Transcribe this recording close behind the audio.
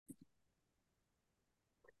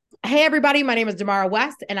Hey, everybody, my name is Damara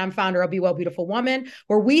West, and I'm founder of Be Well Beautiful Woman,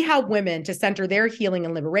 where we help women to center their healing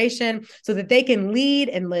and liberation so that they can lead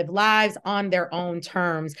and live lives on their own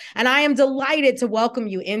terms. And I am delighted to welcome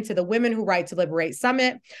you into the Women Who Write to Liberate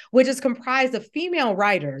Summit, which is comprised of female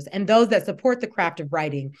writers and those that support the craft of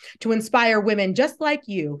writing to inspire women just like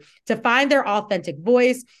you to find their authentic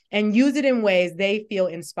voice and use it in ways they feel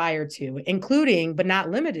inspired to, including, but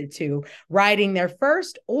not limited to, writing their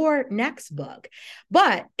first or next book.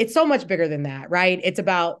 But it's so much bigger than that, right? It's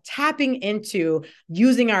about tapping into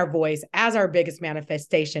using our voice as our biggest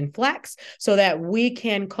manifestation flex so that we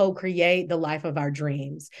can co-create the life of our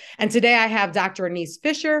dreams. And today I have Dr. Annice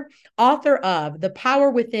Fischer, author of The Power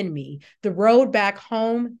Within Me, The Road Back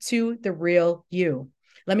Home to the Real You.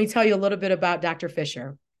 Let me tell you a little bit about Dr.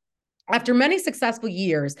 Fischer. After many successful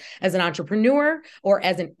years as an entrepreneur or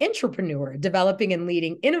as an intrapreneur, developing and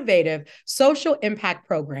leading innovative social impact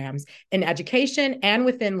programs in education and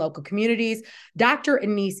within local communities, Dr.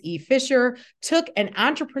 Annice E. Fischer took an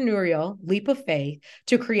entrepreneurial leap of faith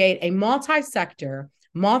to create a multi-sector,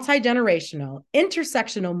 multi-generational,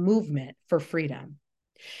 intersectional movement for freedom.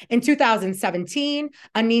 In 2017,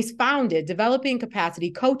 Annice founded Developing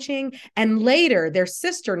Capacity Coaching and later their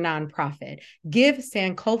sister nonprofit, Give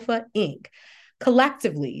Sankofa Inc.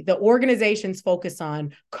 Collectively, the organizations focus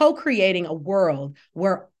on co-creating a world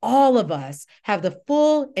where all of us have the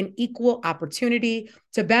full and equal opportunity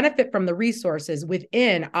to benefit from the resources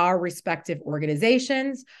within our respective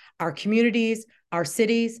organizations, our communities, our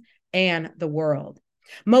cities, and the world.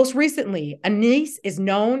 Most recently, Annice is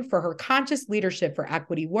known for her conscious leadership for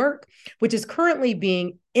equity work, which is currently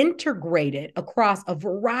being integrated across a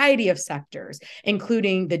variety of sectors,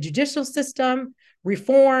 including the judicial system,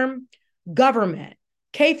 reform, government,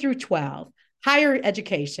 K through 12, higher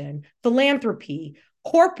education, philanthropy,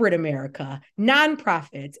 corporate America,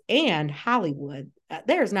 nonprofits, and Hollywood.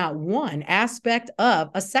 There's not one aspect of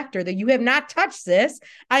a sector that you have not touched, sis.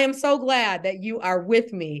 I am so glad that you are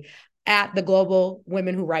with me at the Global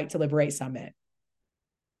Women Who Write to Liberate Summit.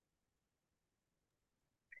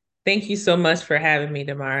 Thank you so much for having me,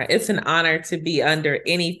 Damara. It's an honor to be under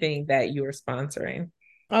anything that you are sponsoring.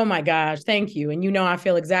 Oh my gosh, thank you. And you know, I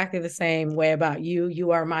feel exactly the same way about you.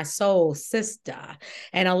 You are my soul sister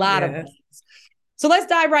and a lot of Yes. things. So let's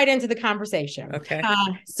dive right into the conversation. Okay.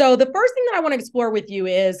 So the first thing that I want to explore with you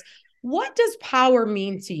is, what does power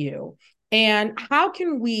mean to you? And how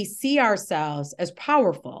can we see ourselves as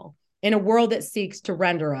powerful in a world that seeks to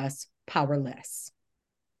render us powerless?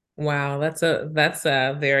 Wow, that's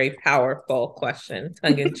a very powerful question,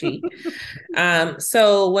 tongue in cheek.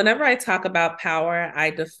 So whenever I talk about power, I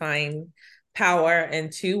define power in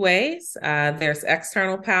two ways. There's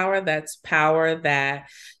external power, that's power that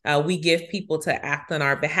we give people to act on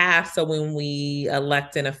our behalf. So when we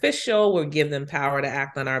elect an official, we give them power to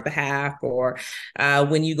act on our behalf. Or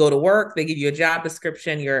when you go to work, they give you a job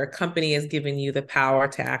description, your company is giving you the power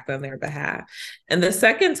to act on their behalf. And the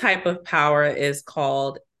second type of power is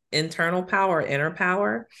called internal power, inner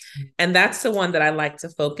power. And that's the one that I like to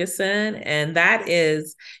focus in. And that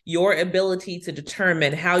is your ability to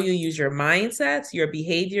determine how you use your mindsets, your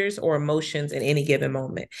behaviors, or emotions in any given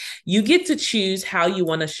moment. You get to choose how you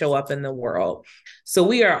want to show up in the world. So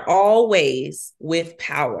we are always with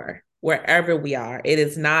power wherever we are. It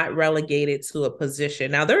is not relegated to a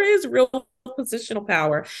position. Now, there is real positional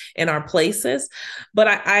power in our places, but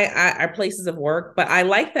our places of work. But I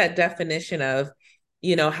like that definition of,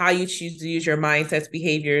 how you choose to use your mindsets,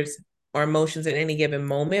 behaviors, or emotions in any given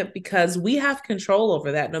moment, because we have control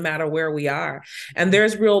over that no matter where we are. And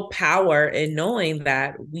there's real power in knowing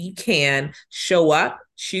that we can show up,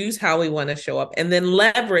 choose how we want to show up, and then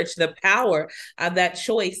leverage the power of that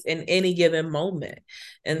choice in any given moment.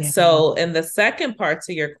 And so, and the second part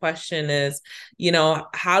to your question is,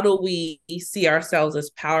 how do we see ourselves as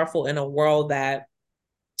powerful in a world that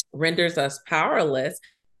renders us powerless?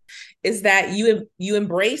 Is that you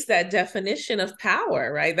embrace that definition of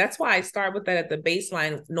power, right? That's why I start with that at the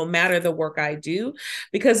baseline, no matter the work I do,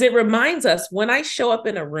 because it reminds us when I show up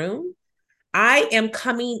in a room, I am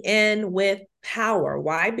coming in with power.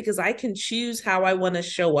 Why? Because I can choose how I want to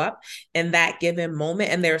show up in that given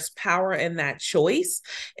moment. And there's power in that choice.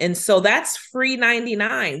 And so that's free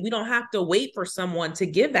 99. We don't have to wait for someone to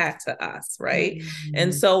give that to us. Right. Mm-hmm.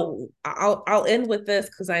 And so I'll end with this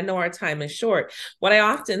because I know our time is short. What I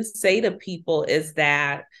often say to people is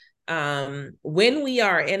that when we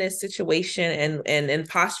are in a situation and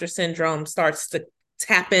imposter syndrome starts to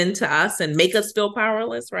tap into us and make us feel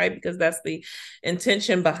powerless, right? Because that's the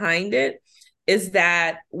intention behind it, is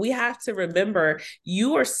that we have to remember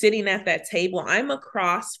you are sitting at that table. I'm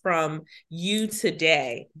across from you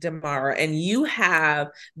today, Damara, and you have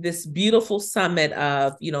this beautiful summit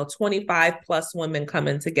of, 25 plus women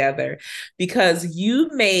coming together because you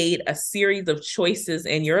made a series of choices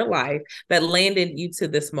in your life that landed you to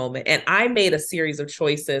this moment. And I made a series of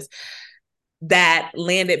choices that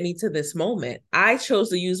landed me to this moment. I chose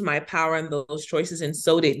to use my power in those choices, and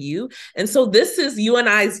so did you. And so this is you and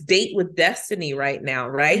I's date with destiny right now,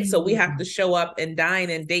 right? So we have to show up and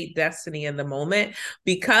dine and date destiny in the moment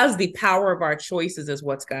because the power of our choices is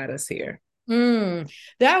what's got us here.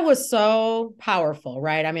 That was so powerful,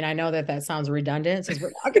 right? I mean, I know that sounds redundant since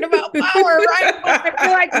we're talking about power, right? But I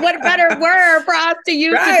feel like what better word for us to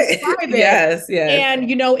use to describe it? Yes.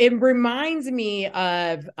 And it reminds me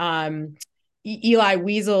of Eli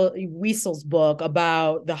Wiesel's book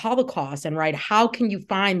about the Holocaust and right, how can you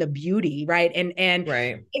find the beauty, right? And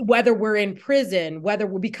right. Whether we're in prison,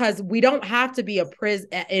 because we don't have to be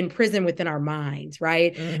in prison within our minds,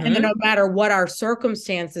 right? Mm-hmm. And then no matter what our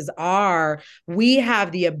circumstances are, we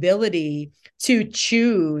have the ability to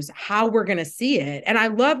choose how we're going to see it. And I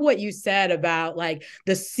love what you said about like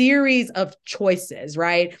the series of choices,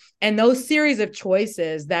 right? And those series of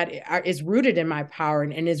choices that is rooted in my power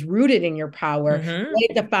and is rooted in your power,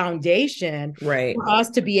 laid the foundation for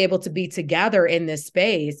us to be able to be together in this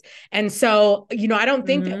space. And so, I don't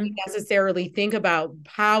think that we necessarily think about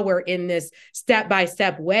power in this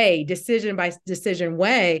step-by-step way, decision by decision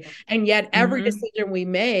way. And yet every decision we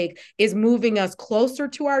make is moving us closer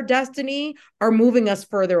to our destiny or moving us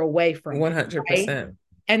further away from 100%. It, right?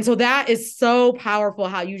 And so that is so powerful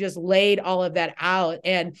how you just laid all of that out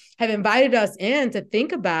and have invited us in to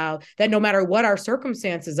think about that no matter what our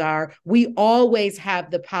circumstances are, we always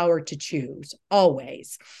have the power to choose,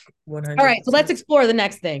 always. 100%. All right, so let's explore the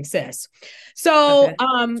next thing, sis. So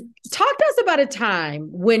talk to us about a time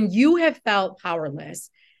when you have felt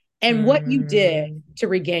powerless and what you did to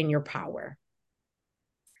regain your power.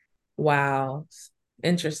 Wow.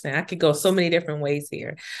 Interesting. I could go so many different ways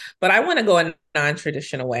here, but I want to go a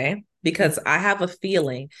non-traditional way because I have a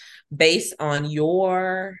feeling based on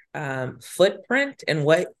your footprint and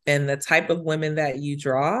the type of women that you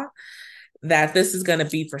draw, that this is going to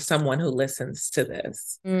be for someone who listens to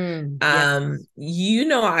this. Yes.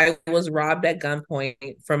 I was robbed at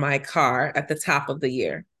gunpoint from my car at the top of the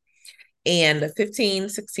year. And a 15,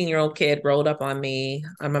 16-year-old kid rolled up on me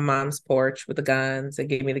on my mom's porch with the guns and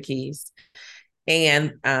gave me the keys.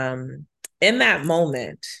 And in that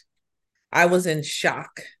moment, I was in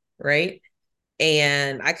shock, right?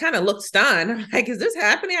 And I kind of looked stunned. I'm like, is this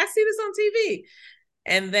happening? I see this on TV.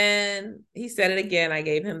 And then he said it again. I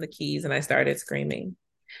gave him the keys and I started screaming.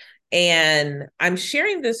 And I'm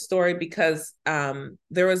sharing this story because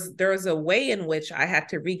there was a way in which I had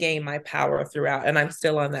to regain my power throughout. And I'm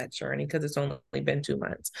still on that journey because it's only been 2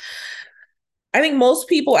 months. I think most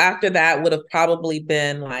people after that would have probably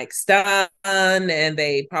been like stunned and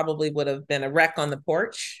they probably would have been a wreck on the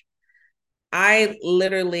porch. I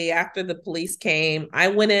literally, after the police came, I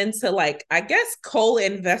went into like, I guess,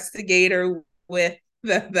 co-investigator with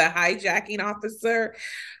the hijacking officer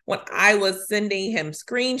when I was sending him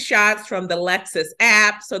screenshots from the Lexus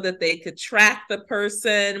app so that they could track the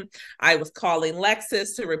person. I was calling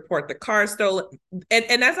Lexus to report the car stolen.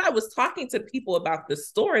 And as I was talking to people about this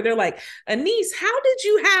story, they're like, Annice, how did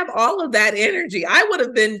you have all of that energy? I would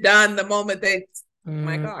have been done the moment they took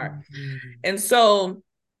my car. And so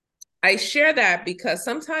I share that because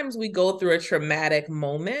sometimes we go through a traumatic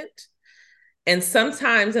moment. And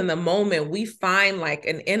sometimes in the moment, we find like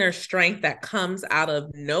an inner strength that comes out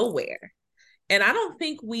of nowhere. And I don't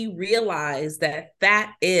think we realize that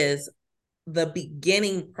that is the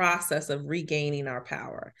beginning process of regaining our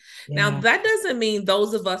power. Yeah. Now, that doesn't mean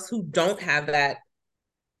those of us who don't have that,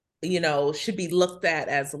 should be looked at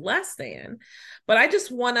as less than. But I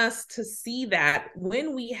just want us to see that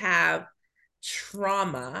when we have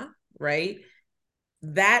trauma, right?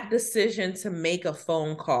 That decision to make a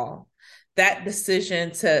phone call, that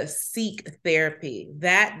decision to seek therapy,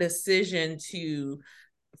 that decision to,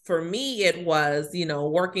 for me, it was,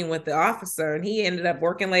 working with the officer, and he ended up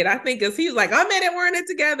working late. I think because he was like, I made it, we're in it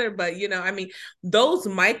together. But, those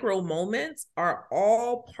micro moments are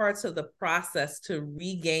all parts of the process to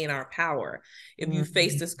regain our power. If you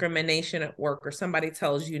face discrimination at work or somebody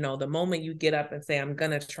tells you, the moment you get up and say, I'm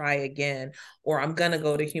going to try again, or I'm going to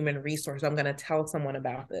go to human resource, I'm going to tell someone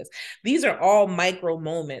about this. These are all micro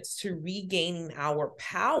moments to regaining our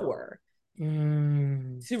power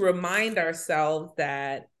Mm. to remind ourselves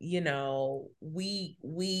that, we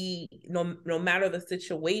no matter the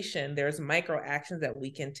situation, there's micro actions that we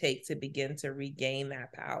can take to begin to regain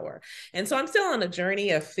that power. And so I'm still on a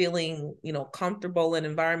journey of feeling, comfortable in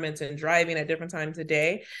environments and driving at different times of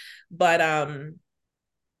day. But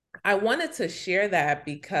I wanted to share that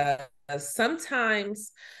because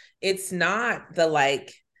sometimes it's not the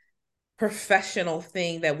like professional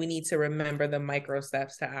thing that we need to remember the micro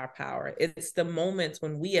steps to our power. It's the moments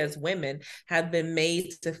when we as women have been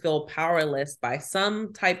made to feel powerless by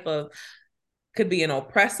some type of, could be an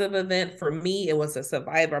oppressive event. For me, it was a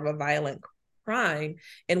survivor of a violent crime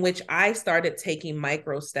in which I started taking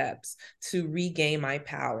micro steps to regain my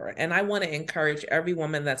power. And I want to encourage every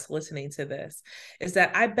woman that's listening to this is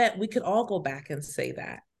that I bet we could all go back and say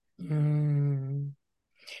that. Mm.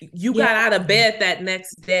 You Yeah. got out of bed that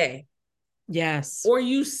next day. Yes. Or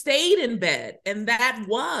you stayed in bed, and that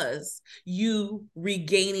was you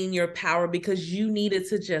regaining your power because you needed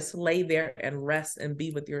to just lay there and rest and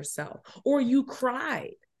be with yourself. Or you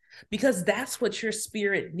cried because that's what your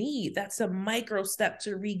spirit needs. That's a micro step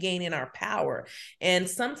to regaining our power. And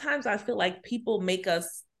sometimes I feel like people make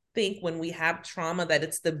us think when we have trauma that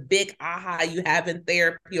it's the big aha you have in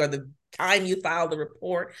therapy or the time you file the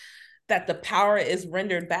report that the power is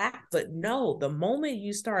rendered back. But no, the moment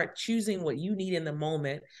you start choosing what you need in the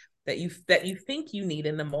moment, that you think you need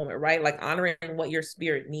in the moment, right? Like honoring what your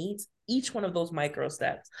spirit needs, each one of those micro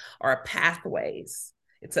steps are pathways.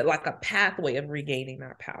 It's like a pathway of regaining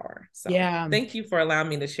our power. So Yeah. thank you for allowing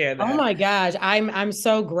me to share Oh that. my gosh, I'm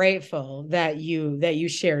so grateful that you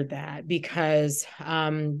shared that because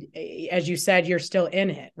as you said, you're still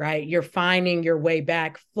in it, right? You're finding your way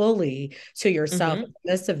back fully to yourself in Mm-hmm.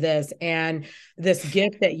 the midst of this, and this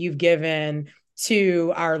gift that you've given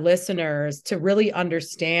to our listeners to really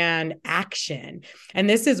understand action. And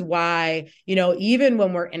this is why, even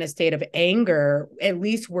when we're in a state of anger, at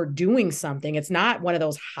least we're doing something. It's not one of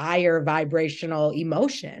those higher vibrational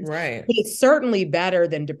emotions, Right. but it's certainly better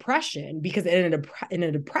than depression because in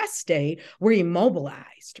a depressed state, we're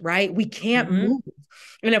immobilized, right? We can't Mm-hmm. move.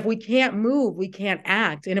 And if we can't move, we can't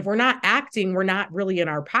act. And if we're not acting, we're not really in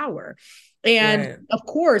our power. And Right. of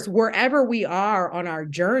course, wherever we are on our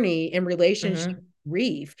journey in relationship Mm-hmm. to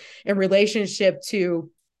grief, in relationship to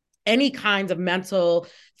any kinds of mental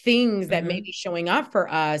things that may Mm-hmm. be showing up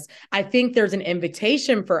for us, I think there's an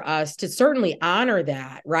invitation for us to certainly honor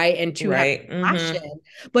that, right? And to have Right. Mm-hmm. passion,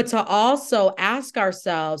 but to also ask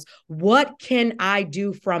ourselves, what can I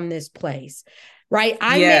do from this place? Right.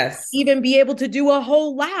 I may Yes. even be able to do a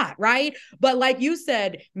whole lot. Right. But like you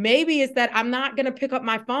said, maybe it's that I'm not going to pick up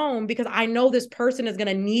my phone because I know this person is going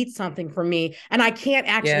to need something from me and I can't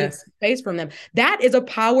actually Yes. space from them. That is a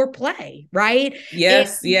power play. Right. And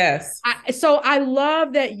Yes. Yes. so I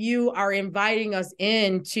love that you are inviting us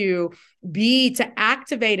in to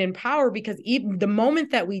activate in power because even the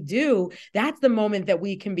moment that we do, that's the moment that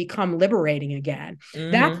we can become liberating again.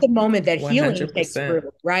 That's Mm-hmm. the moment that healing takes 100%.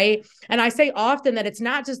 root, right? And I say often that it's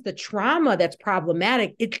not just the trauma that's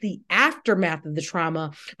problematic, it's the aftermath of the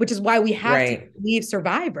trauma, which is why we have to Right. believe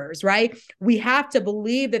survivors, right? We have to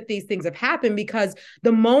believe that these things have happened because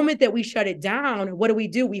the moment that we shut it down, what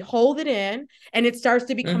do? We hold it in and it starts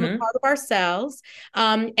to become a Mm-hmm. part of ourselves.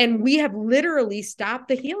 And we have literally stopped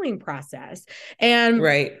the healing process. And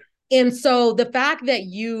Right. and so the fact that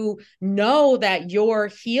you know that your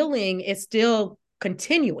healing is still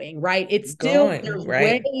continuing, right? It's still, Going. there's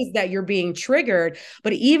Right. ways that you're being triggered,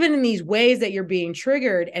 but even in these ways that you're being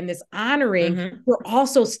triggered and this honoring, Mm-hmm. we're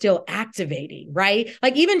also still activating, right?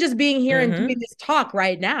 Like even just being here and doing Mm-hmm. this talk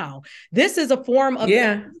right now, this is a form of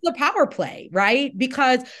Yeah. the power play, right?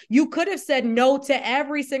 Because you could have said no to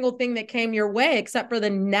every single thing that came your way except for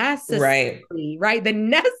the Right. necessary, right? The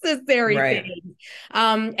necessary Right. thing.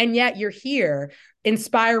 And yet you're here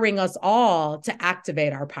inspiring us all to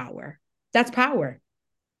activate our power. That's power.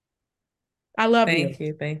 I love you. Thank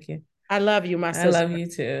you. Thank you. I love you, my I love sister. you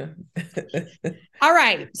too. All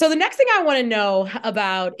right. So the next thing I want to know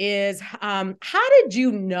about is how did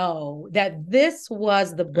you know that this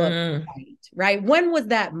was the book, Mm. right? When was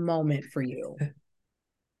that moment for you?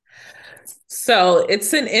 So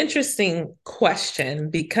it's an interesting question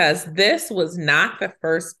because this was not the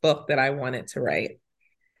first book that I wanted to write.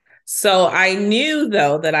 So I knew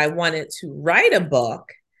though that I wanted to write a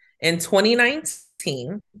book in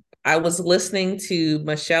 2019. I was listening to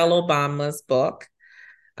Michelle Obama's book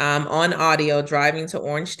on audio driving to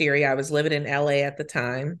Orange Theory. I was living in LA at the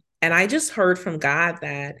time. And I just heard from God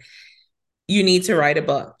that you need to write a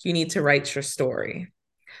book. You need to write your story.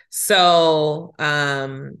 So,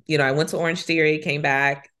 I went to Orange Theory, came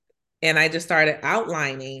back, and I just started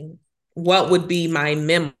outlining what would be my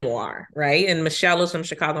memoir, right? And Michelle is from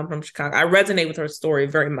Chicago. I'm from Chicago. I resonate with her story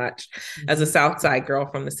very much as a South Side girl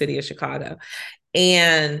from the city of Chicago.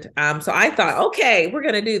 And so I thought, okay, we're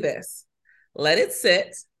going to do this. Let it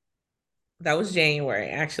sit. That was January,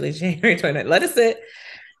 actually, January 29th. Let it sit.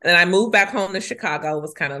 And then I moved back home to Chicago,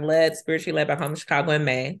 was kind of spiritually led back home to Chicago in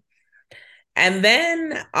May. And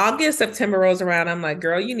then August, September rolls around. I'm like,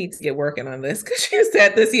 girl, you need to get working on this because you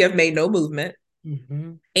said this, you have made no movement.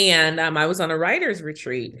 Mm-hmm. And I was on a writer's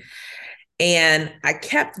retreat and I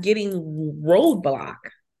kept getting roadblock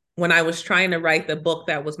when I was trying to write the book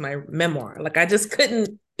that was my memoir. Like I just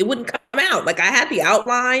couldn't, it wouldn't come out. Like I had the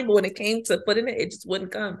outline, but when it came to putting it, it just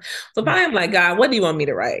wouldn't come. So finally I'm like, God, what do you want me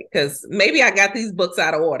to write? Because maybe I got these books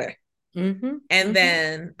out of order. Mm-hmm. And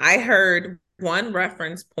then I heard one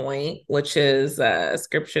reference point, which is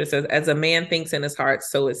scripture says, as a man thinks in his heart,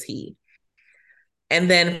 so is he. And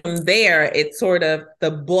then from there, it sort of,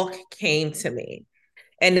 the book came to me.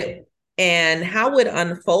 And how it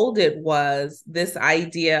unfolded was this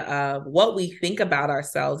idea of what we think about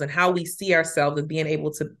ourselves and how we see ourselves and being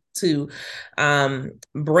able to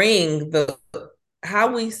bring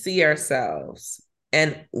how we see ourselves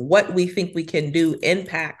and what we think we can do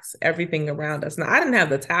impacts everything around us. Now, I didn't have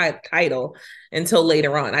the title until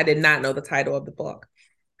later on. I did not know the title of the book.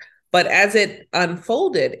 But as it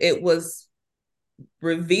unfolded, it was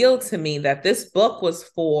revealed to me that this book was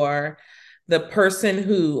for the person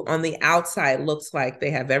who on the outside looks like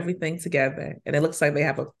they have everything together and it looks like they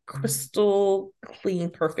have a crystal clean,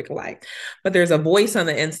 perfect life. But there's a voice on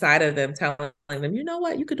the inside of them telling them, you know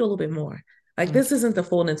what, you could do a little bit more. Like this isn't the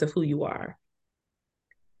fullness of who you are.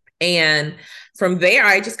 And from there,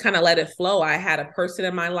 I just kind of let it flow. I had a person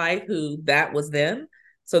in my life who that was them.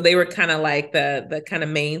 So they were kind of like the kind of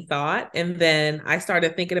main thought. And then I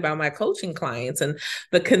started thinking about my coaching clients and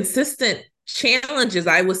the consistent challenges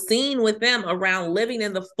I was seeing with them around living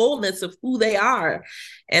in the fullness of who they are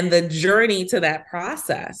and the journey to that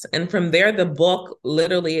process. And from there, the book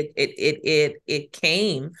literally, it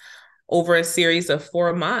came over a series of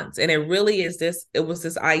 4 months. And it really is it was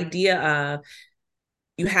this idea of,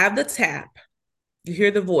 you have the tap, you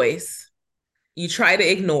hear the voice, you try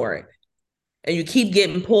to ignore it, and you keep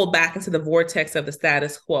getting pulled back into the vortex of the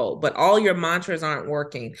status quo, but all your mantras aren't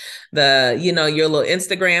working. Your little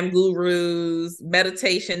Instagram gurus,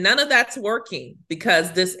 meditation, none of that's working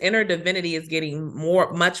because this inner divinity is getting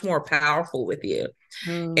much more powerful with you.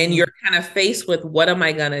 And you're kind of faced with, what am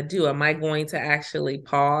I going to do? Am I going to actually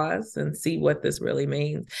pause and see what this really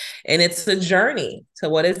means? And it's a journey to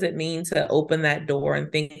what does it mean to open that door and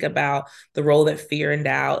think about the role that fear and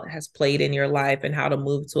doubt has played in your life and how to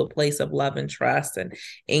move to a place of love and trust and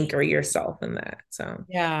anchor yourself in that. So,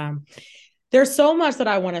 yeah. There's so much that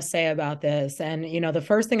I want to say about this. And, the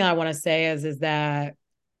first thing I want to say is that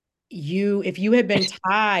if you had been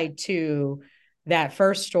tied to that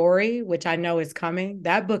first story, which I know is coming,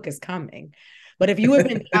 that book is coming. But if you had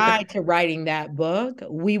been tied to writing that book,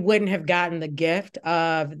 we wouldn't have gotten the gift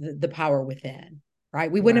of the power within,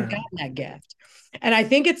 right? We wouldn't have gotten that gift. And I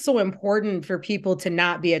think it's so important for people to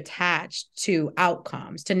not be attached to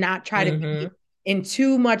outcomes, to not try to be in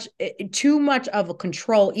too much of a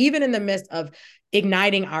control, even in the midst of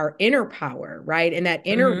igniting our inner power, right? And that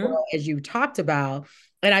inner world, as you talked about.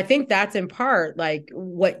 And I think that's in part like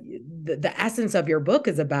what the essence of your book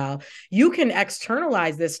is about. You can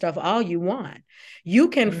externalize this stuff all you want. You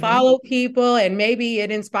can follow people and maybe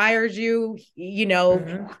it inspires you, you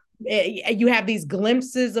have these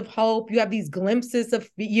glimpses of hope. You have these glimpses of,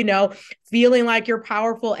 feeling like you're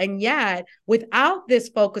powerful. And yet without this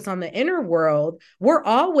focus on the inner world, we're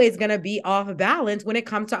always going to be off balance when it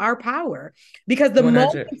comes to our power, because the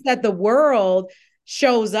 100. Moments that the world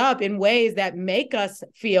shows up in ways that make us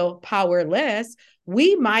feel powerless,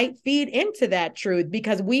 we might feed into that truth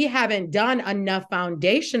because we haven't done enough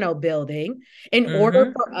foundational building in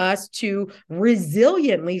order for us to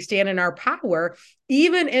resiliently stand in our power,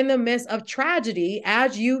 even in the midst of tragedy,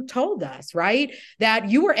 as you told us, right? That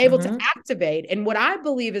you were able to activate. And what I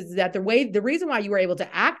believe is that the reason why you were able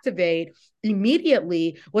to activate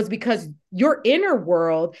immediately was because your inner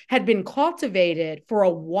world had been cultivated for a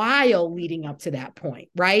while leading up to that point,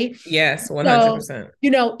 right? Yes, 100%.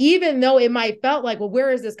 So, even though it might felt like, well, where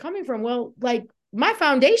is this coming from? Well, like my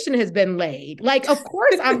foundation has been laid. Like, of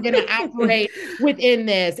course I'm going to operate within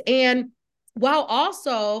this. And while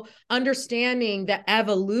also understanding the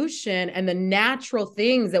evolution and the natural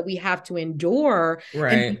things that we have to endure in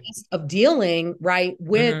the midst of dealing, right,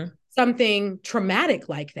 with something traumatic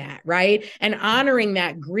like that, right? And honoring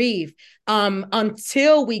that grief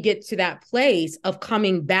until we get to that place of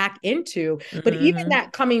coming back into, but even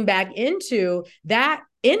that coming back into, that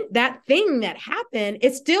in that thing that happened,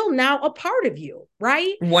 it's still now a part of you,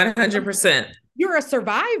 right? 100%. You're a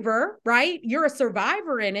survivor, right? You're a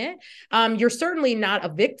survivor in it. You're certainly not a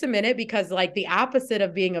victim in it, because like the opposite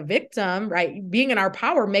of being a victim, right? Being in our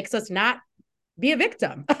power makes us not be a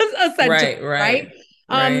victim, essentially, right?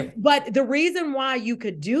 Right. But the reason why you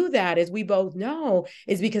could do that, as we both know,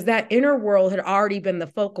 is because that inner world had already been the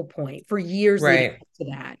focal point for years leading Right. up to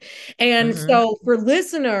that. And so for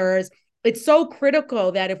listeners, it's so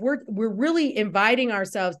critical that if we're really inviting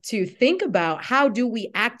ourselves to think about how do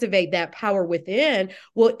we activate that power within,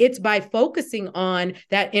 well, it's by focusing on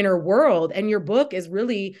that inner world. And your book is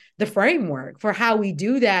really the framework for how we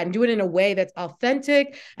do that, and do it in a way that's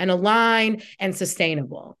authentic and aligned and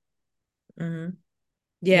sustainable. Mm-hmm.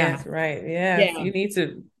 Yeah. Yes, right. Yes, Yeah. you need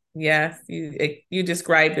to. Yes, you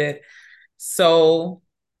described it so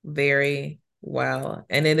very well,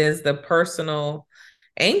 and it is the personal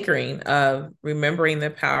anchoring of remembering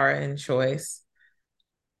the power and choice,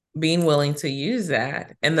 being willing to use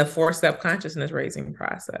that, and the 4-step consciousness raising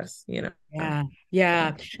process. Yeah.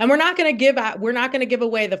 Yeah. And we're not going to give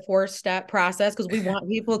away the 4-step process, because we want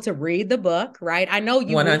people to read the book, right? I know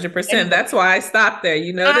you will. 100%. That's why I stopped there.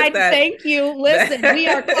 You notice I that. thank you. Listen, we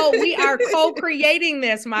are co-creating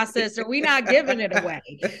this, my sister. We're not giving it away.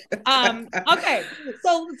 Okay.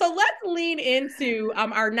 So let's lean into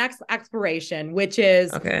our next exploration, which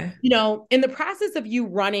is, Okay. in the process of you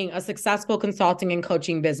running a successful consulting and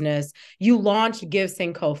coaching business, you launched Give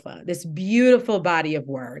Sankofa, this beautiful body of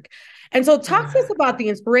work. And so talk to us about the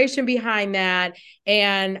inspiration behind that,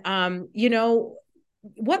 and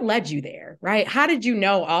what led you there, right? How did you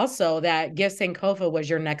know also that Give Sankofa was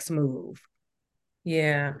your next move?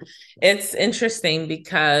 Yeah, it's interesting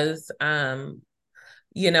because I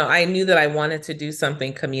knew that I wanted to do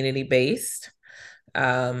something community based.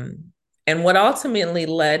 And what ultimately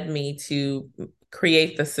led me to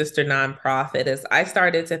create the sister nonprofit is I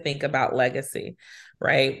started to think about legacy,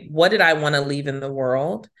 right? What did I want to leave in the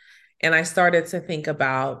world? And I started to think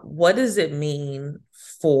about, what does it mean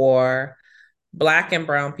for Black and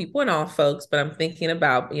brown people and all folks, but I'm thinking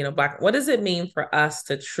about, Black, what does it mean for us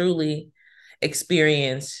to truly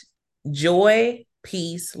experience joy,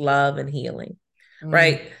 peace, love, and healing,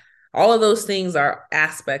 right? All of those things are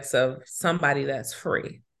aspects of somebody that's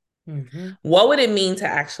free. Mm-hmm. What would it mean to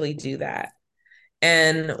actually do that?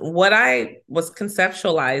 And what I was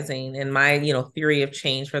conceptualizing in my, theory of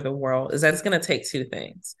change for the world is that it's going to take two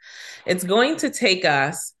things. It's going to take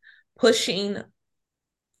us pushing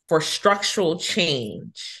for structural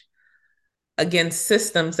change against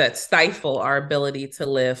systems that stifle our ability to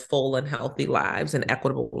live full and healthy lives and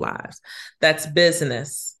equitable lives. That's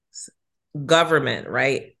business, government,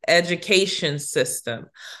 right? Education system,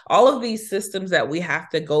 all of these systems that we have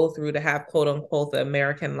to go through to have, quote unquote, the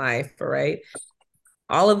American life, right?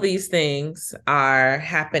 All of these things are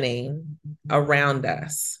happening around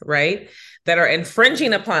us, right? That are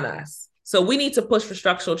infringing upon us. So we need to push for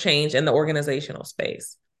structural change in the organizational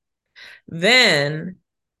space. Then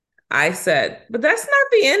I said, but that's not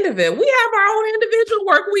the end of it. We have our own individual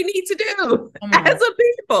work we need to do as a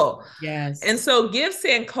people. Yes. And so Give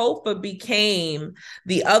Sankofa became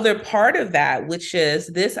the other part of that, which is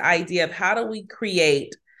this idea of how do we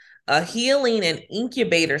create a healing and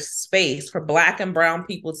incubator space for Black and brown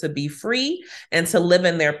people to be free and to live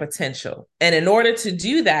in their potential. And in order to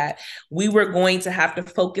do that, we were going to have to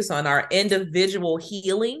focus on our individual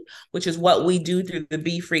healing, which is what we do through the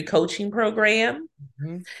Be Free coaching program.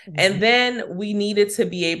 Mm-hmm. And then we needed to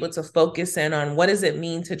be able to focus in on what does it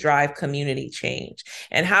mean to drive community change,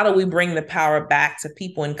 and how do we bring the power back to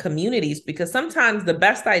people in communities, because sometimes the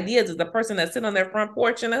best ideas is the person that's sitting on their front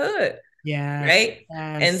porch in the hood. Yes. Right.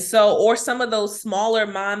 Yes. And so, or some of those smaller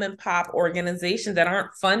mom and pop organizations that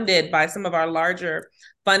aren't funded by some of our larger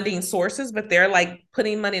funding sources, but they're like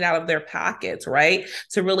putting money out of their pockets, right,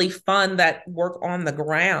 to really fund that work on the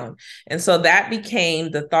ground. And so that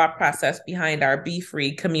became the thought process behind our Be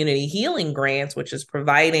Free community healing grants, which is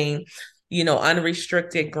providing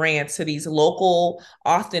unrestricted grants to these local,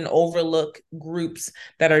 often overlooked groups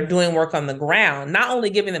that are doing work on the ground, not only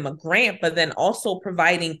giving them a grant, but then also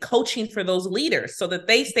providing coaching for those leaders so that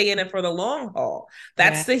they stay in it for the long haul.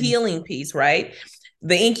 That's the healing piece, right?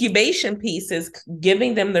 The incubation piece is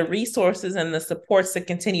giving them the resources and the supports to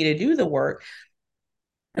continue to do the work.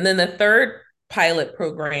 And then the third pilot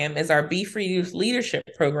program is our Be Free Youth Leadership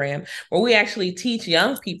Program, where we actually teach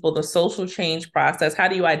young people the social change process. How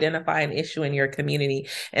do you identify an issue in your community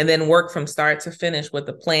and then work from start to finish with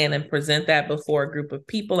a plan and present that before a group of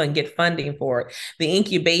people and get funding for it? The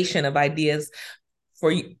incubation of ideas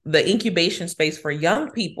for the incubation space for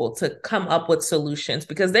young people to come up with solutions,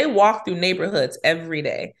 because they walk through neighborhoods every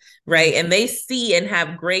day, right? And they see and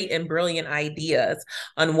have great and brilliant ideas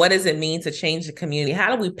on what does it mean to change the community.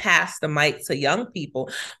 How do we pass the mic to young people,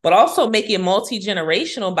 but also make it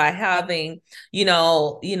multi-generational by having,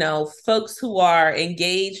 folks who are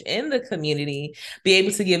engaged in the community be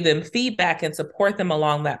able to give them feedback and support them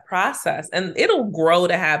along that process. And it'll grow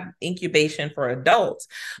to have incubation for adults.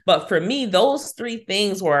 But for me, those three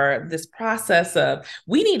things were this process of,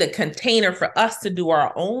 we need a container for us to do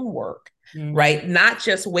our own work. Mm-hmm. Right? Not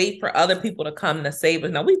just wait for other people to come to save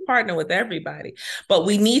us. Now, we partner with everybody, but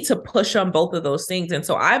we need to push on both of those things. And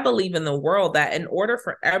so I believe in the world that in order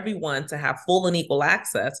for everyone to have full and equal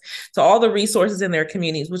access to all the resources in their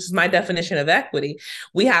communities, which is my definition of equity,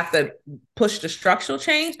 we have to push the structural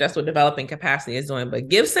change. That's what developing capacity is doing. But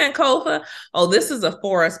give Sankofa, this is a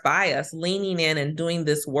for us by us, leaning in and doing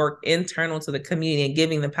this work internal to the community and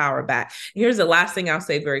giving the power back. Here's the last thing I'll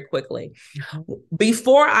say very quickly.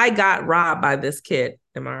 Before I got robbed by this kid,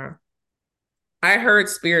 Damara, I heard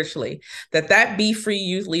spiritually that Be Free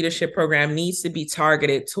Youth Leadership Program needs to be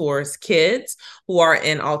targeted towards kids who are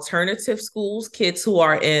in alternative schools, kids who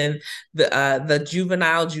are in the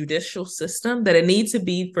juvenile judicial system, that it needs to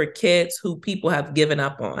be for kids who people have given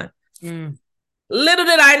up on. Mm. Little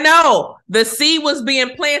did I know the seed was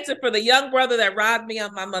being planted for the young brother that robbed me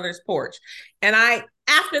on my mother's porch. And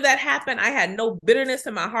after that happened, I had no bitterness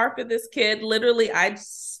in my heart for this kid. Literally, I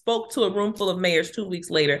spoke to a room full of mayors 2 weeks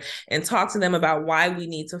later and talked to them about why we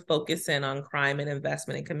need to focus in on crime and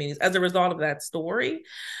investment in communities as a result of that story.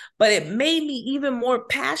 But it made me even more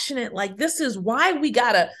passionate. Like, this is why we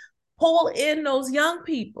got to pull in those young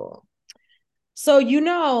people. So,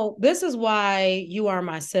 this is why you are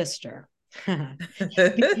my sister.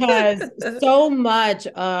 Because so much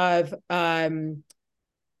of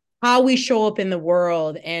how we show up in the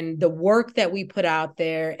world and the work that we put out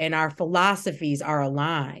there and our philosophies are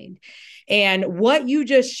aligned. And what you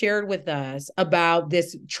just shared with us about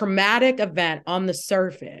this traumatic event on the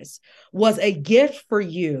surface was a gift for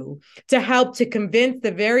you to help to convince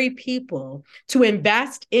the very people to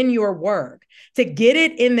invest in your work, to get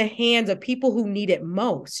it in the hands of people who need it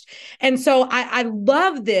most. And so I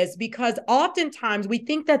love this, because oftentimes we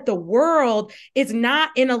think that the world is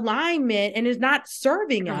not in alignment and is not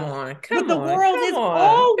serving us. But the world is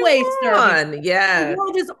always serving. Yes. The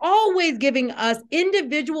world is always giving us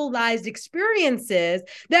individualized experiences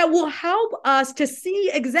that will help us to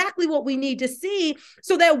see exactly what we need to see,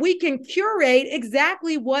 so that we can curate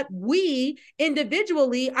exactly what we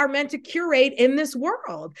individually are meant to curate in this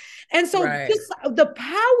world. And so just the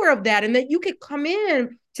power of that, and that you could come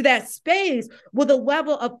in to that space with a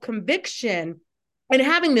level of conviction and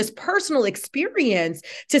having this personal experience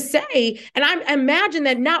to say, and I imagine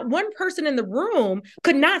that not one person in the room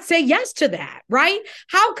could not say yes to that, right?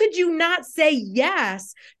 How could you not say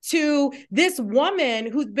yes to this woman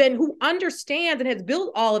who understands and has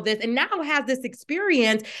built all of this and now has this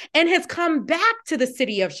experience and has come back to the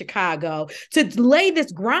city of Chicago to lay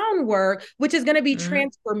this groundwork, which is going to be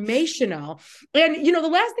transformational. And, the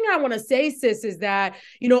last thing I want to say, sis, is that,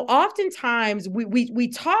 oftentimes we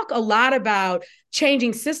talk a lot about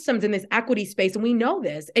changing systems in this equity space. And we know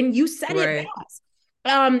this, and you said it best,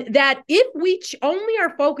 that if we only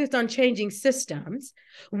are focused on changing systems,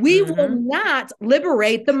 we will not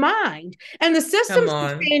liberate the mind. And the systems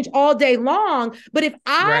can change all day long. But if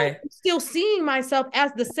I'm still seeing myself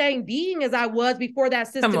as the same being as I was before that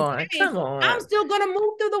system changed, I'm still going to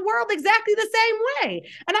move through the world exactly the same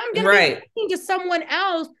way. And I'm going to be looking to someone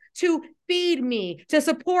else to feed me, to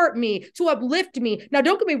support me, to uplift me. Now,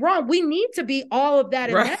 don't get me wrong. We need to be all of that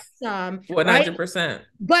and then some. 100%.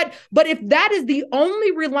 But if that is the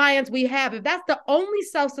only reliance we have, if that's the only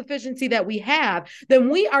self-sufficiency that we have, then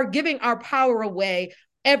we are giving our power away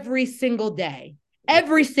every single day.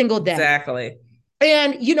 Every single day. Exactly.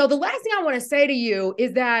 And, the last thing I want to say to you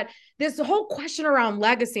is that this whole question around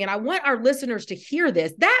legacy, and I want our listeners to hear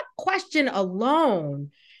this, that question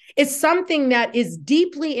alone is something that is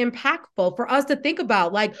deeply impactful for us to think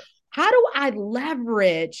about. Like, how do I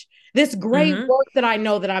leverage this great work that I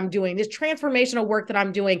know that I'm doing, this transformational work that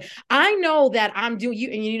I'm doing? I know that I'm doing,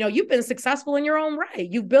 you've been successful in your own right.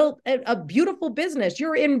 You've built a beautiful business.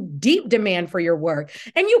 You're in deep demand for your work,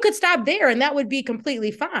 and you could stop there and that would be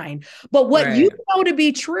completely fine. But what you know to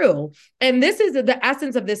be true, and this is the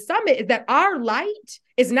essence of this summit, is that our light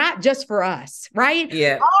is not just for us, right?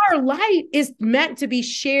 Yeah. Our light is meant to be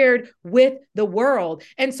shared with the world.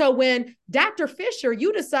 And so when Dr. Fischer,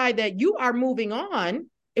 you decide that you are moving on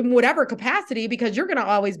in whatever capacity, because you're going to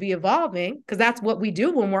always be evolving, because that's what we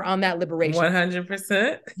do when we're on that liberation.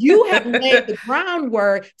 100%. You have laid the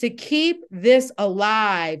groundwork to keep this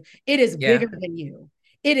alive. It is bigger than you.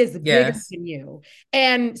 It is bigger than you.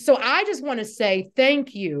 And so I just want to say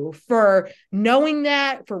thank you for knowing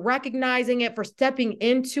that, for recognizing it, for stepping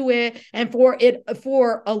into it, and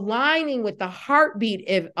for aligning with the heartbeat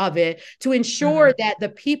of it to ensure that the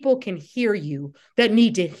people can hear you, that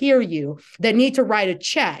need to hear you, that need to write a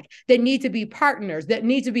check, that need to be partners, that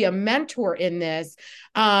need to be a mentor in this.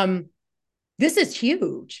 This is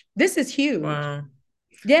huge. This is huge. Wow.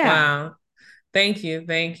 Yeah. Wow. Thank you.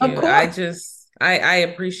 Thank Of you. course. I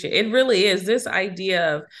appreciate it. Really is this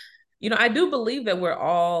idea of, I do believe that we're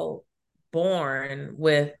all born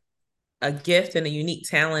with a gift and a unique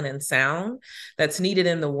talent and sound that's needed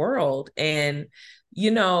in the world. And,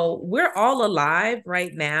 we're all alive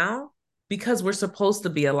right now because we're supposed to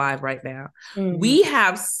be alive right now. We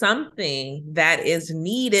have something that is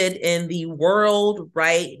needed in the world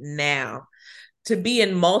right now. To be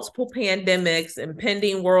in multiple pandemics,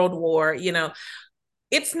 impending world war,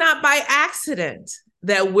 it's not by accident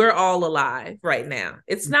that we're all alive right now.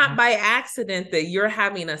 It's not by accident that you're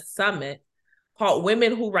having a summit called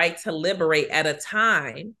Women Who Write to Liberate at a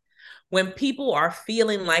time when people are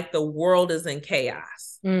feeling like the world is in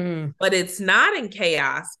chaos. But it's not in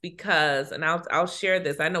chaos because, and I'll share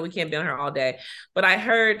this. I know we can't be on here all day, but I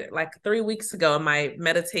heard like 3 weeks ago in my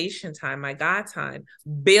meditation time, my God time,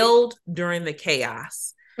 build during the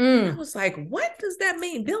chaos. I was like, what does that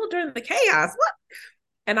mean? Build during the chaos? What?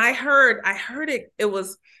 And I heard it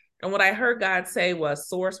was, and what I heard God say was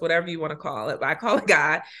source, whatever you want to call it, but I call it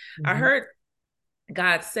God. I heard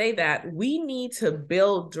God say that we need to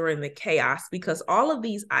build during the chaos because all of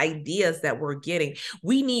these ideas that we're getting,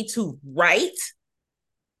 we need to write.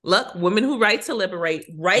 Look, Women Who Write to Liberate,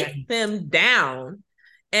 write them down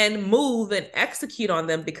and move and execute on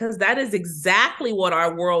them, because that is exactly what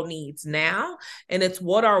our world needs now. And it's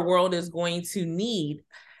what our world is going to need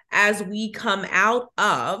as we come out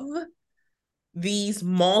of these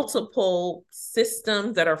multiple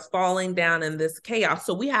systems that are falling down in this chaos.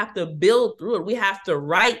 So we have to build through it. We have to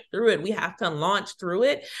write through it. We have to launch through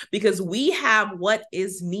it because we have what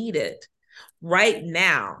is needed right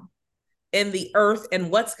now in the earth and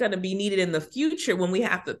what's going to be needed in the future when we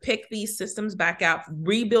have to pick these systems back out,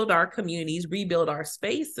 rebuild our communities, rebuild our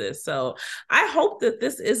spaces. So I hope that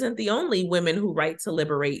this isn't the only Women Who Write to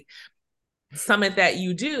Liberate summit that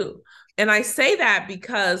you do. And I say that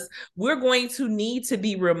because we're going to need to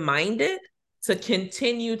be reminded to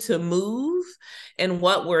continue to move in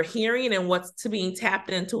what we're hearing and what's to being tapped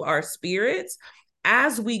into our spirits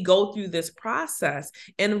as we go through this process.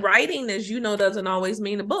 And writing, as you know, doesn't always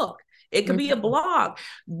mean a book. It could be a blog,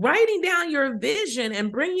 writing down your vision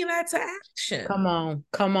and bringing that to action. Come on.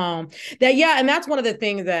 And that's one of the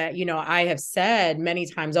things that, I have said many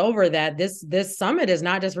times over, that this summit is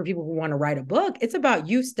not just for people who want to write a book. It's about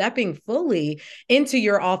you stepping fully into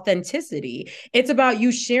your authenticity. It's about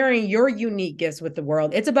you sharing your unique gifts with the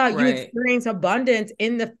world. It's about you experiencing abundance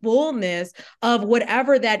in the fullness of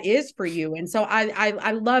whatever that is for you. And so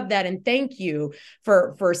I love that. And thank you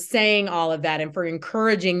for saying all of that and for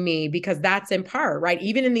encouraging me, because that's in part, right?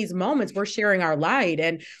 Even in these moments, we're sharing our light.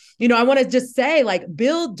 And, I want to just say, like,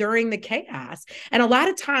 build during the chaos. And a lot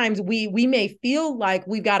of times we may feel like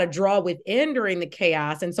we've got to draw within during the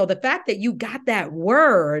chaos. And so the fact that you got that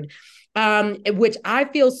word, which I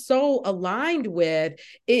feel so aligned with,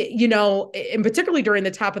 and particularly during the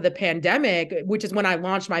top of the pandemic, which is when I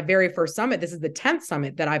launched my very first summit. This is the 10th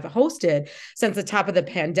summit that I've hosted since the top of the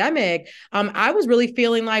pandemic. I was really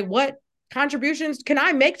feeling like, what contributions can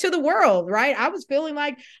I make to the world, right? I was feeling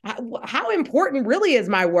like, how important really is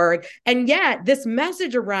my work? And yet this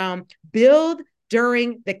message around build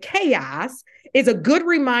during the chaos is a good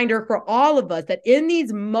reminder for all of us that in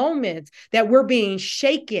these moments that we're being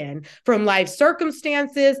shaken from life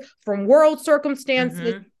circumstances, from world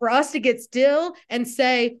circumstances, for us to get still and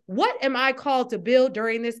say, what am I called to build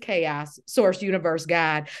during this chaos, source, universe,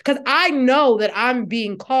 God? Because I know that I'm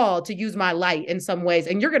being called to use my light in some ways,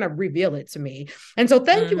 and you're going to reveal it to me. And so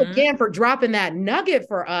thank you again for dropping that nugget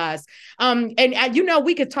for us. And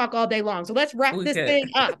we could talk all day long. So let's wrap this thing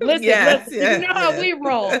up. Listen, you know how we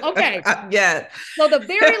roll. Okay. So the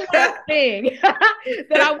very last thing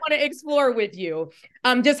that I want to explore with you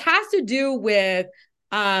just has to do with,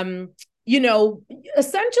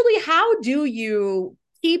 essentially, how do you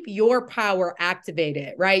keep your power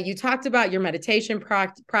activated, right? You talked about your meditation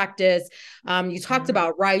practice. You talked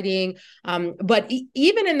about writing. But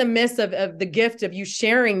even in the midst of the gift of you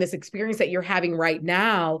sharing this experience that you're having right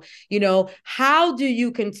now, how do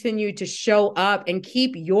you continue to show up and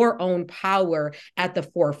keep your own power at the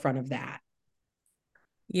forefront of that?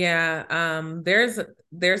 Yeah,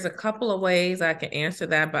 there's a couple of ways I can answer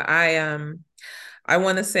that, but I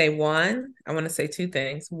want to say two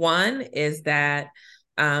things. One is that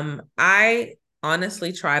I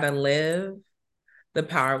honestly try to live the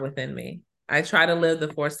power within me. I try to live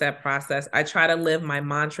the four-step process. I try to live my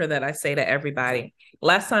mantra that I say to everybody.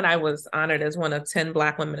 Last night, I was honored as one of 10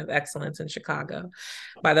 Black women of excellence in Chicago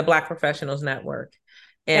by the Black Professionals Network.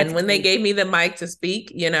 That's And when they gave me the mic to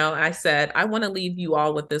speak, I said, I want to leave you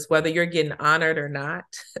all with this, whether you're getting honored or not.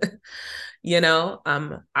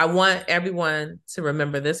 I want everyone to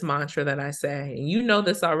remember this mantra that I say. And you know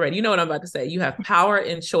this already. You know what I'm about to say. You have power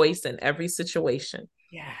and choice in every situation.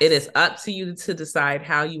 Yes. It is up to you to decide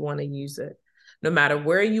how you want to use it. No matter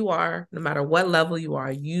where you are, no matter what level you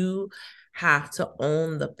are, you have to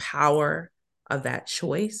own the power of that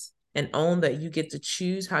choice and own that you get to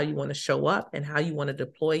choose how you want to show up and how you want to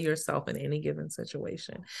deploy yourself in any given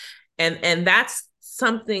situation. And that's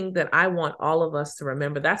something that I want all of us to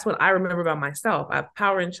remember. That's what I remember about myself. I have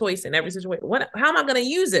power and choice in every situation. How am I going to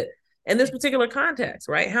use it in this particular context,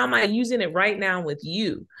 right? How am I using it right now with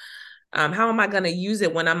you? How am I going to use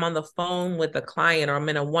it when I'm on the phone with a client, or I'm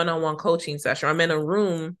in a one-on-one coaching session, or I'm in a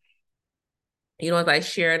room, as I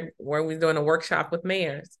shared where we're doing a workshop with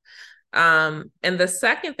mayors. And the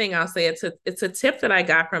second thing I'll say, it's a tip that I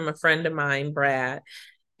got from a friend of mine, Brad.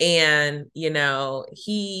 And,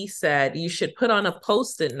 he said, you should put on a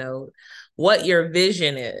Post-it note what your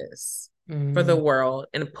vision is for the world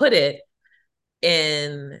and put it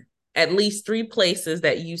in at least 3 places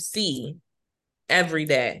that you see every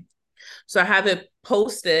day. So I have it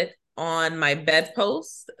posted on my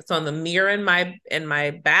bedpost. It's on the mirror in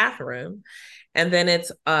my bathroom. And then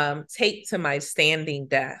it's taped to my standing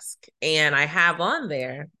desk. And I have on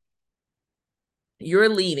there, you're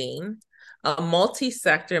leading a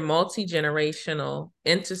multi-sector, multi-generational,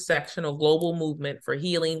 intersectional global movement for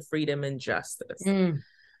healing, freedom, and justice.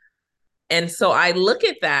 And so I look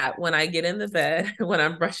at that when I get in the bed, when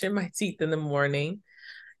I'm brushing my teeth in the morning.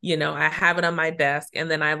 I have it on my desk, and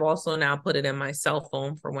then I've also now put it in my cell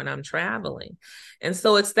phone for when I'm traveling. And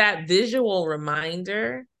so it's that visual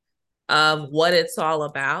reminder of what it's all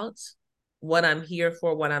about, what I'm here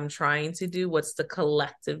for, what I'm trying to do, what's the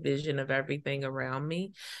collective vision of everything around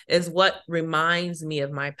me, is what reminds me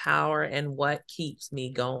of my power and what keeps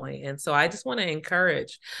me going. And so I just want to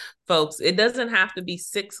encourage folks, it doesn't have to be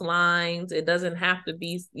 6 lines. It doesn't have to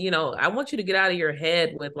be, I want you to get out of your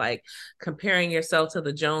head with like comparing yourself to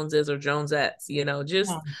the Joneses or Jonesettes,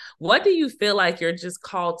 just what do you feel like you're just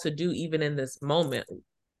called to do even in this moment?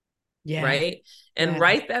 Yeah. Right. And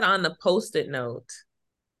write that on the Post-it note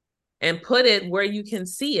and put it where you can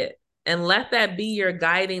see it, and let that be your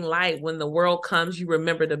guiding light. When the world comes, you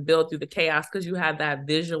remember to build through the chaos because you have that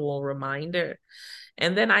visual reminder.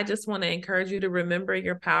 And then I just want to encourage you to remember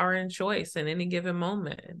your power and choice in any given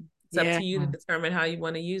moment. It's up to you to determine how you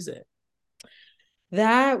want to use it.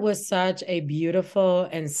 That was such a beautiful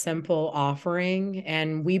and simple offering.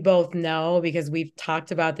 And we both know, because we've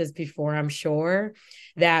talked about this before, I'm sure,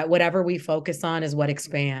 that whatever we focus on is what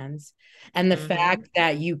expands. And the fact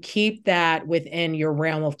that you keep that within your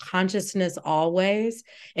realm of consciousness always,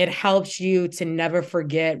 it helps you to never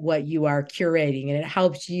forget what you are curating, and it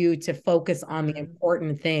helps you to focus on the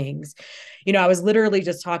important things. I was literally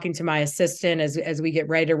just talking to my assistant as we get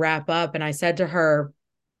ready to wrap up, and I said to her,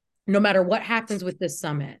 no matter what happens with this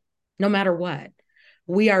summit, no matter what,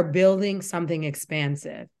 we are building something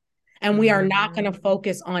expansive, and we are not going to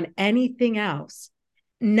focus on anything else,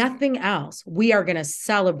 nothing else. We are going to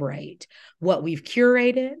celebrate what we've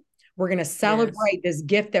curated. We're going to celebrate this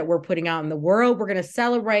gift that we're putting out in the world. We're going to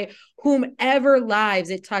celebrate whomever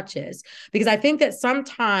lives it touches, because I think that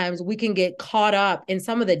sometimes we can get caught up in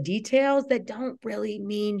some of the details that don't really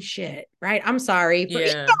mean shit, right? I'm sorry for,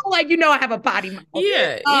 I have a potty mouth. No,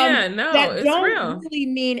 that it's don't real. really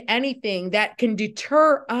mean anything, that can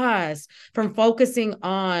deter us from focusing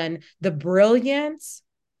on the brilliance,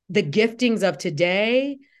 the giftings of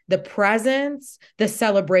today, the presence, the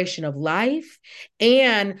celebration of life,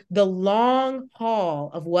 and the long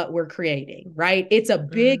haul of what we're creating, right? It's a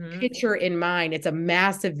big picture in mind. It's a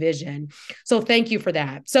massive vision. So thank you for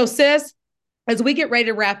that. So sis, as we get ready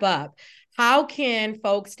to wrap up, how can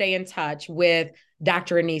folks stay in touch with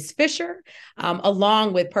Dr. Annice Fischer,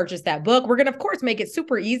 along with purchase that book? We're going to, of course, make it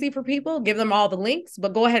super easy for people, give them all the links,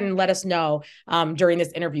 but go ahead and let us know during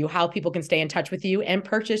this interview how people can stay in touch with you and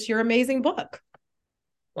purchase your amazing book.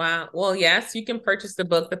 Wow. Well, yes, you can purchase the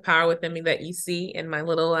book, The Power Within Me, that you see in my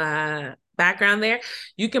little background there.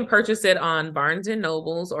 You can purchase it on Barnes and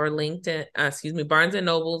Nobles or LinkedIn, Barnes and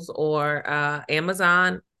Nobles or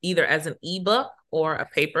Amazon, either as an ebook or a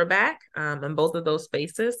paperback, in both of those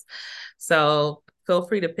spaces. So feel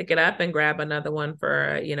free to pick it up and grab another one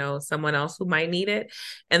for, someone else who might need it.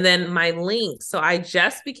 And then my links. So I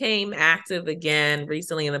just became active again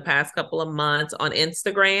recently in the past couple of months on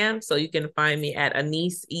Instagram. So you can find me at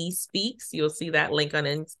Annice E Speaks. You'll see that link on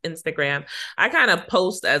Instagram. I kind of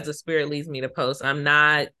post as the spirit leads me to post. I'm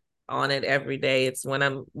not on it every day. It's when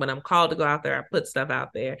I'm called to go out there, I put stuff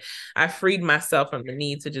out there. I freed myself from the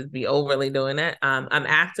need to just be overly doing it. I'm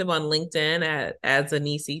active on LinkedIn as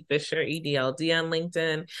Annice Fischer, EDLD on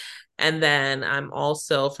LinkedIn. And then I'm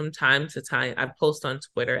also from time to time, I post on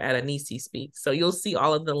Twitter at Annice Speaks. So you'll see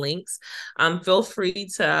all of the links. Feel free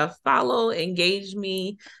to follow, engage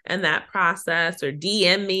me in that process, or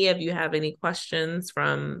DM me if you have any questions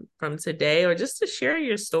from today, or just to share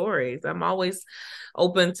your stories. I'm always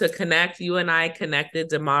open to connect. You and I connected,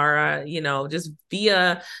 Damara, just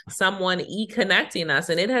via someone connecting us.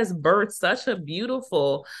 And it has birthed such a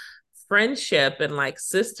beautiful friendship and like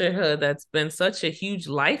sisterhood that's been such a huge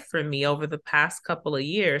life for me over the past couple of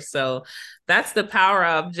years. So that's the power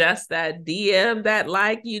of just that DM, that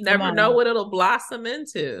you never know what it'll blossom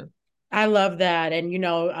into. I love that. And,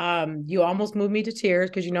 you almost moved me to tears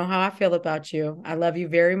because you know how I feel about you. I love you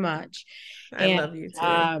very much. I love you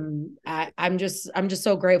too. I'm just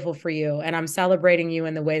so grateful for you, and I'm celebrating you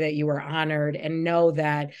in the way that you were honored, and know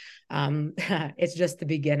that it's just the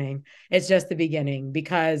beginning. It's just the beginning,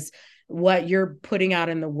 because what you're putting out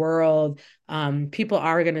in the world, people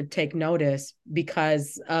are going to take notice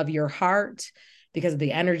because of your heart, because of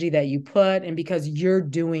the energy that you put, and because you're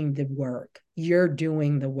doing the work. You're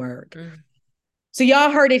doing the work. Mm. So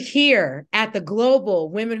y'all heard it here at the Global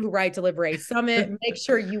Women Who Write to Liberate Summit. Make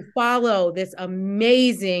sure you follow this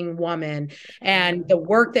amazing woman and the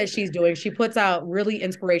work that she's doing. She puts out really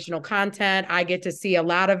inspirational content. I get to see a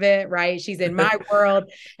lot of it, right? She's in my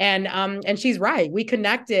world, and she's right. We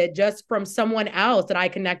connected just from someone else that I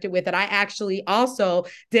connected with, that I actually also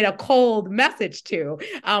did a cold message to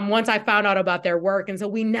once I found out about their work. And so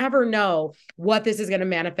we never know what this is going to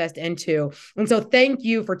manifest into. And so thank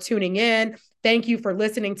you for tuning in. Thank you for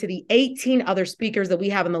listening to the 18 other speakers that we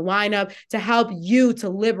have in the lineup to help you to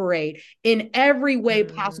liberate in every way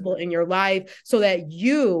possible in your life, so that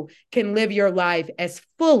you can live your life as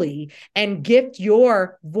fully and gift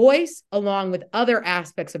your voice along with other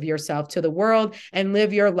aspects of yourself to the world, and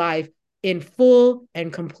live your life in full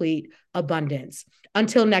and complete abundance.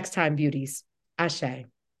 Until next time, beauties. Ashe.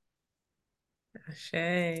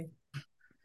 Ashe.